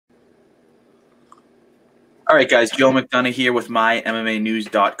All right, guys. Joe McDonough here with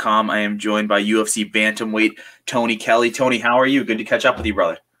MyMMAnews.com. I am joined by UFC bantamweight Tony Kelley. Tony, how are you? Good to catch up with you,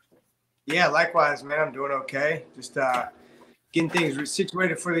 brother. Yeah, likewise, man. I'm doing okay. Just getting things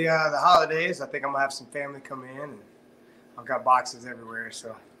situated for the holidays. I think I'm gonna have some family come in, and I've got boxes everywhere.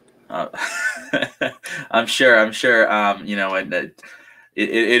 So I'm sure. And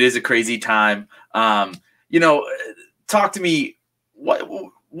it is a crazy time. Talk to me.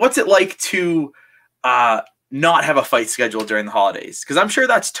 What's it like to not have a fight scheduled during the holidays? Because I'm sure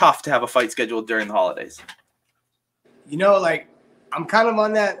that's tough to have a fight scheduled during the holidays. I'm kind of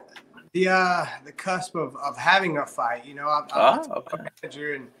on the cusp of having a fight. I'm Okay. a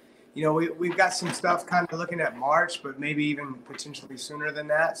manager, and we've got some stuff kind of looking at March, but maybe even potentially sooner than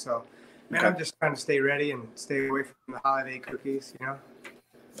that. So, man, Okay. I'm just trying to stay ready and stay away from the holiday cookies.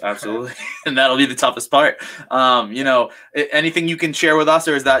 Absolutely. And that'll be the toughest part. Anything you can share with us,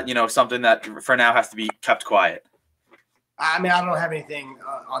 or is that, something that for now has to be kept quiet? I mean, I don't have anything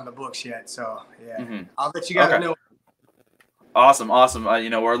on the books yet. So, yeah, Mm-hmm. I'll let you guys know. Awesome.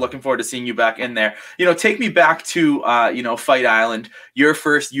 We're looking forward to seeing you back in there. Take me back to, Fight Island, your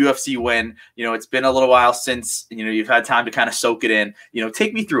first UFC win. It's been a little while since, you've had time to kind of soak it in.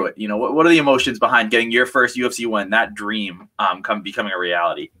 Take me through it. What are the emotions behind getting your first UFC win, that dream becoming a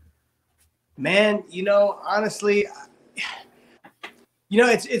reality? Man, honestly,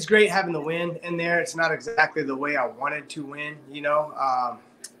 it's great having the win in there. It's not exactly the way I wanted to win,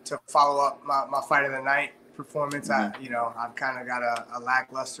 to follow up my fight of the night performance. Mm-hmm. I've kind of got a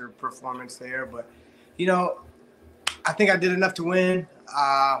lackluster performance there, but I think I did enough to win.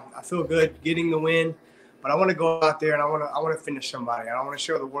 I feel good getting the win, but I want to go out there and I want to finish somebody. I want to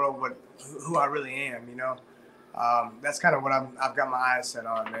show the world who I really am. That's kind of what I've got my eyes set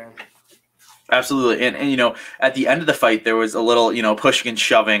on, man. Absolutely. And at the end of the fight, there was a little, pushing and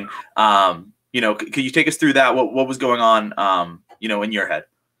shoving. Could you take us through that? What was going on, in your head?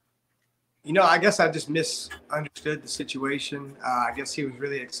 I guess I just misunderstood the situation. I guess he was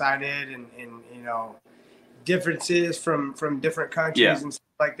really excited and differences from different countries and stuff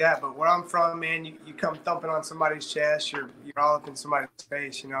like that. But where I'm from, man, you come thumping on somebody's chest, you're all up in somebody's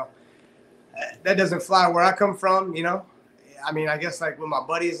face, that doesn't fly where I come from, I mean, I guess like with my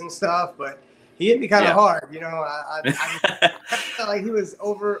buddies and stuff, but he hit me kind of hard, I felt like he was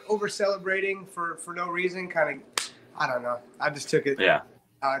over celebrating for no reason. Kind of, I don't know. I just took it. Yeah.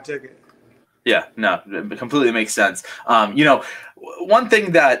 I took it. Yeah, no, it completely makes sense. One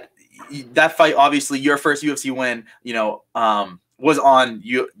thing that fight, obviously your first UFC win, was on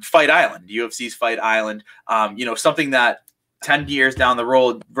Fight Island, UFC's Fight Island. Something that 10 years down the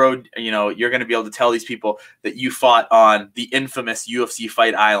road, you're going to be able to tell these people that you fought on the infamous UFC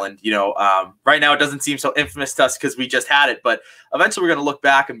Fight Island. Right now it doesn't seem so infamous to us because we just had it, but eventually we're going to look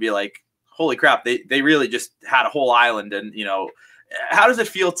back and be like, holy crap, they really just had a whole island. And, how does it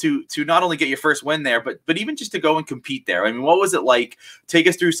feel to not only get your first win there, but even just to go and compete there? I mean, what was it like? Take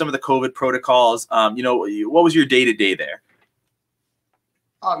us through some of the COVID protocols. What was your day-to-day there?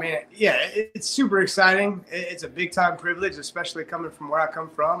 Oh, man, yeah, it's super exciting. It's a big-time privilege, especially coming from where I come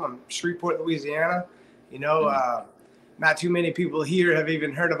from. I'm Shreveport, Louisiana. Not too many people here have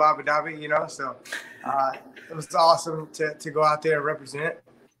even heard of Abu Dhabi, so it was awesome to go out there and represent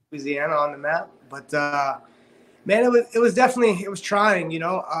Louisiana on the map. But, man, it was definitely trying, a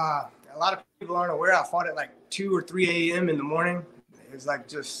lot of people aren't aware. I fought at like 2 or 3 a.m. in the morning. It was like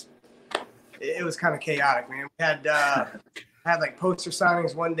it was kind of chaotic, man. We had like poster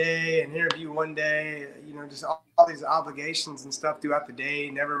signings one day, an interview one day, just all these obligations and stuff throughout the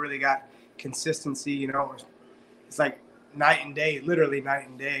day. Never really got consistency, it's like night and day, literally night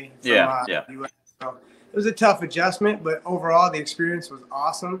and day. From, US. So it was a tough adjustment, but overall the experience was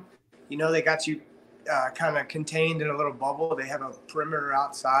awesome. They got you kind of contained in a little bubble. They have a perimeter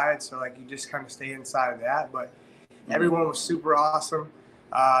outside, so like you just kind of stay inside of that. But everyone was super awesome.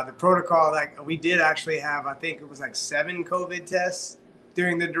 The protocol, like we did actually have, I think it was like 7 COVID tests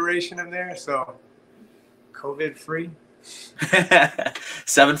during the duration of there, so COVID free.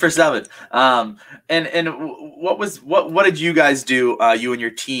 7 for 7. And what did you guys do, you and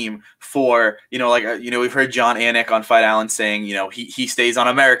your team, for we've heard John Anik on Fight Island saying he stays on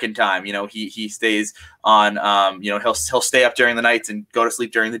American time, he stays on he'll stay up during the nights and go to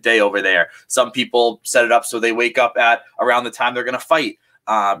sleep during the day over there. Some people set it up so they wake up at around the time they're gonna fight.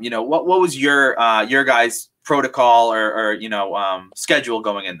 What was your guys' protocol or schedule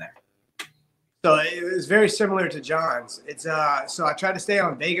going in there? So it was very similar to John's. It's so I tried to stay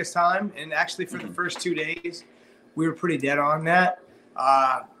on Vegas time, and actually for the first 2 days, we were pretty dead on that.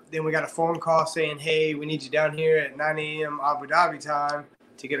 Then we got a phone call saying, "Hey, we need you down here at 9 a.m. Abu Dhabi time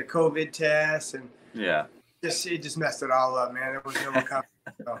to get a COVID test." And it just messed it all up, man. There was no recovery.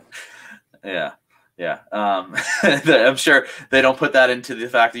 So. Yeah. Yeah. I'm sure they don't put that into the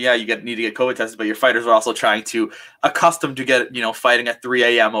fact that, yeah, you need to get COVID tested, but your fighters are also trying to accustom to get, fighting at 3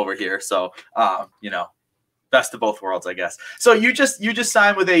 a.m. over here. So, best of both worlds, I guess. So you just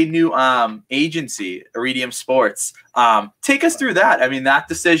signed with a new agency, Iridium Sports. Take us through that. I mean, that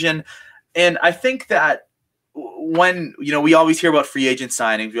decision. And I think that when, we always hear about free agent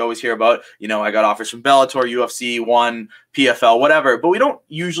signings, we always hear about, I got offers from Bellator, UFC, ONE, PFL, whatever, but we don't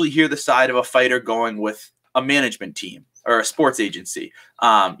usually hear the side of a fighter going with a management team or a sports agency.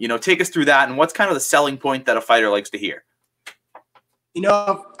 Take us through that, and what's kind of the selling point that a fighter likes to hear?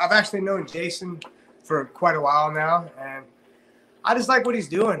 I've actually known Jason for quite a while now, and I just like what he's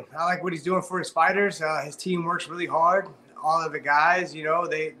doing. I like what he's doing for his fighters. His team works really hard. All of the guys,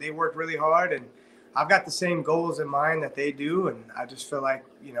 they work really hard, and I've got the same goals in mind that they do, and I just feel like,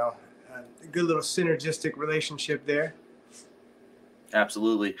 a good little synergistic relationship there.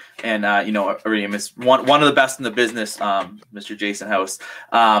 Absolutely. And, Iridium is one of the best in the business, Mr. Jason House.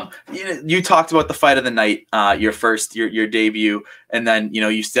 You talked about the fight of the night, your debut. And then,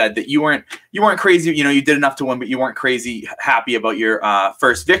 you said that you weren't crazy. You did enough to win, but you weren't crazy happy about your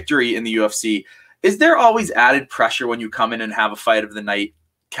first victory in the UFC. Is there always added pressure when you come in and have a fight of the night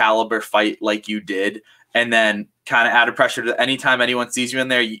caliber fight like you did, and then kind of added pressure to anytime anyone sees you in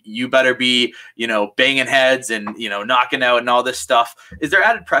there, you better be, banging heads and, knocking out and all this stuff? Is there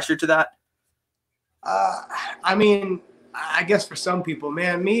added pressure to that? I mean, I guess for some people,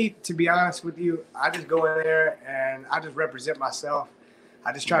 man, me, to be honest with you, I just go in there and I just represent myself.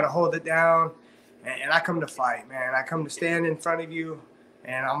 I just try to hold it down, and I come to fight, man. I come to stand in front of you,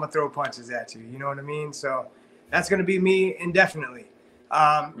 and I'm gonna throw punches at you. You know what I mean? So that's gonna be me indefinitely.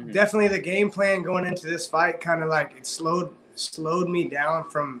 Definitely the game plan going into this fight kind of like it slowed me down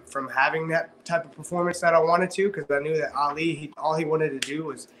from having that type of performance that I wanted to, because I knew that Ali, all he wanted to do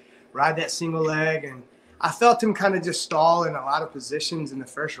was ride that single leg, and I felt him kind of just stall in a lot of positions in the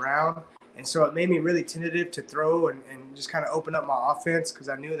first round, and so it made me really tentative to throw and just kind of open up my offense, because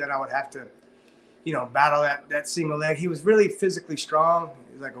I knew that I would have to, battle that single leg. He was really physically strong.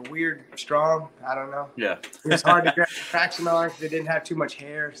 He was like a weird strong. I don't know. Yeah. It was hard to grab traction on because they didn't have too much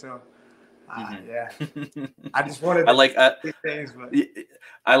hair. So, yeah. I just wanted to things, but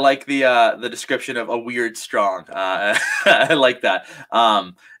I like the description of a weird strong. I like that.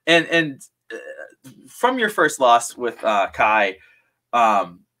 And from your first loss with Kai,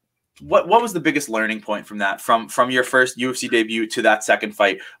 what was the biggest learning point from that, from your first UFC debut to that second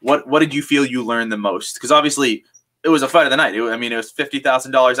fight? What did you feel you learned the most? Because obviously it was a fight of the night. It was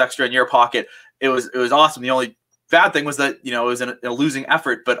 $50,000 extra in your pocket. It was awesome. The only bad thing was that, it was a losing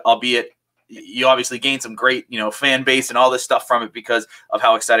effort, but albeit you obviously gained some great, fan base and all this stuff from it because of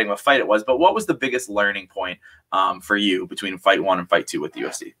how exciting of a fight it was. But what was the biggest learning point for you between fight one and fight two with the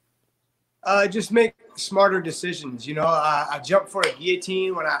UFC? Just make smarter decisions. I jumped for a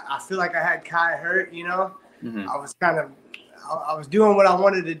guillotine when I feel like I had Kai hurt. I was doing what I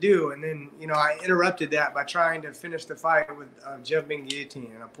wanted to do, and then I interrupted that by trying to finish the fight with a jumping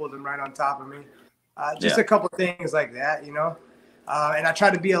guillotine, and I pulled him right on top of me. A couple things like that, and I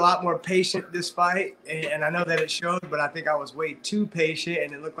tried to be a lot more patient this fight, and I know that it showed, but I think I was way too patient,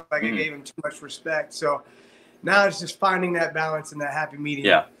 and it looked like I gave him too much respect. So now it's just finding that balance and that happy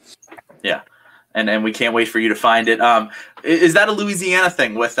medium. Yeah. And we can't wait for you to find it. Is that a Louisiana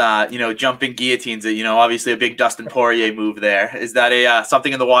thing with, jumping guillotines? Obviously a big Dustin Poirier move there. Is that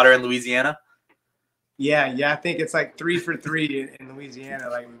something in the water in Louisiana? Yeah. I think it's like 3 for 3 in Louisiana.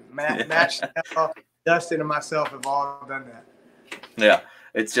 Like Match, Dustin and myself have all done that. Yeah.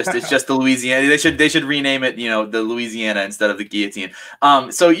 It's just the Louisiana. They should rename it, the Louisiana instead of the guillotine.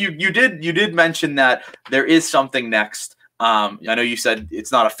 So you did mention that there is something next. I know you said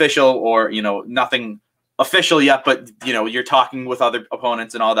it's not official or, nothing official yet, but, you're talking with other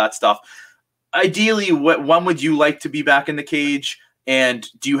opponents and all that stuff. Ideally, when would you like to be back in the cage? And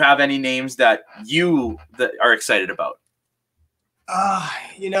do you have any names that are excited about?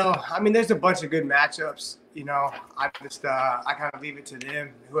 There's a bunch of good matchups. I just I kind of leave it to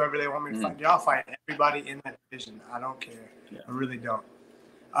them. Whoever they want me to fight, I'll fight everybody in that division. I don't care. Yeah. I really don't.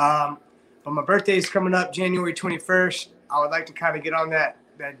 But my birthday is coming up January 21st. I would like to kind of get on that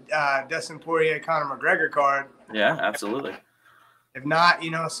Dustin Poirier, Conor McGregor card. Yeah, absolutely. If not,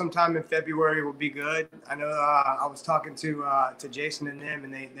 sometime in February will be good. I know I was talking to Jason and them,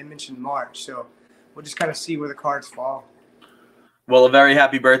 and they mentioned March. So we'll just kind of see where the cards fall. Well, a very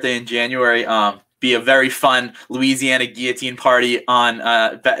happy birthday in January. Be a very fun Louisiana guillotine party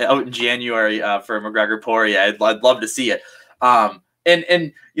out in January for McGregor Poirier. I'd love to see it.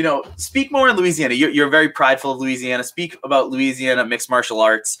 And you know, speak more in Louisiana. You're very prideful of Louisiana. Speak about Louisiana mixed martial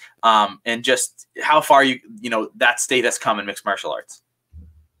arts, and just how far you know that state has come in mixed martial arts.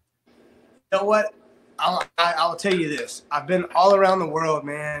 You know what? I'll tell you this. I've been all around the world,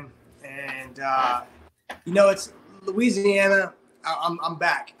 man, and you know, it's Louisiana. I'm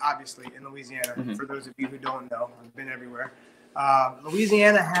back, obviously, in Louisiana. Mm-hmm. For those of you who don't know, I've been everywhere.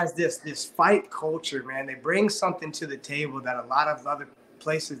 Louisiana has this fight culture, man. They bring something to the table that a lot of other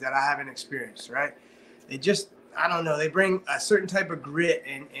places that I haven't experienced, right? They just, I don't know, they bring a certain type of grit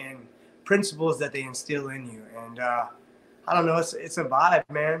and principles that they instill in you. And I don't know, it's a vibe,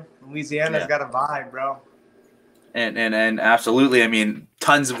 man. Louisiana's got a vibe, bro. And absolutely, I mean,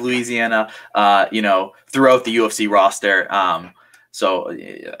 tons of Louisiana, you know, throughout the UFC roster. So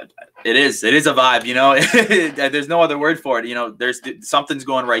it is a vibe, you know. There's no other word for it. You know, there's something's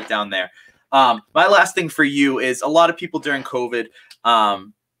going right down there. My last thing for you is a lot of people during COVID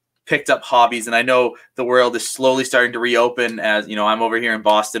picked up hobbies, and I know the world is slowly starting to reopen. As you know, I'm over here in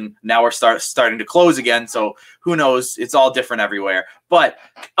Boston now. We're starting to close again, so who knows? It's all different everywhere. But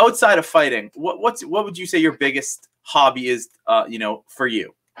outside of fighting, what would you say your biggest hobby is? You know, for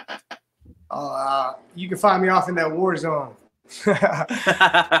you. You can find me off in that war zone.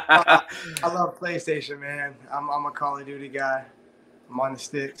 I love PlayStation, man. I'm a Call of Duty guy. I'm on the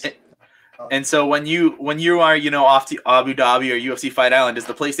sticks. And so when you are, you know, off to Abu Dhabi or UFC Fight Island, does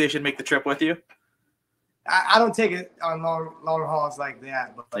the PlayStation make the trip with you? I don't take it on long hauls like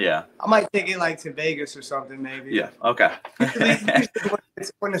that, but yeah, I might take it like to Vegas or something, maybe. Yeah. Okay.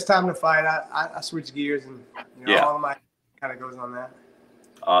 when it's time to fight, I switch gears, and you know, all of my kind of goes on that.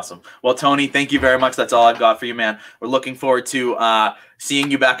 Awesome. Well, Tony, thank you very much. That's all I've got for you, man. We're looking forward to seeing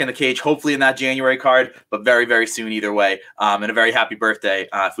you back in the cage, hopefully in that January card, but very, very soon either way. And a very happy birthday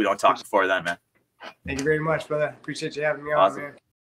if we don't talk before then, man. Thank you very much, brother. Appreciate you having me on, Awesome. man.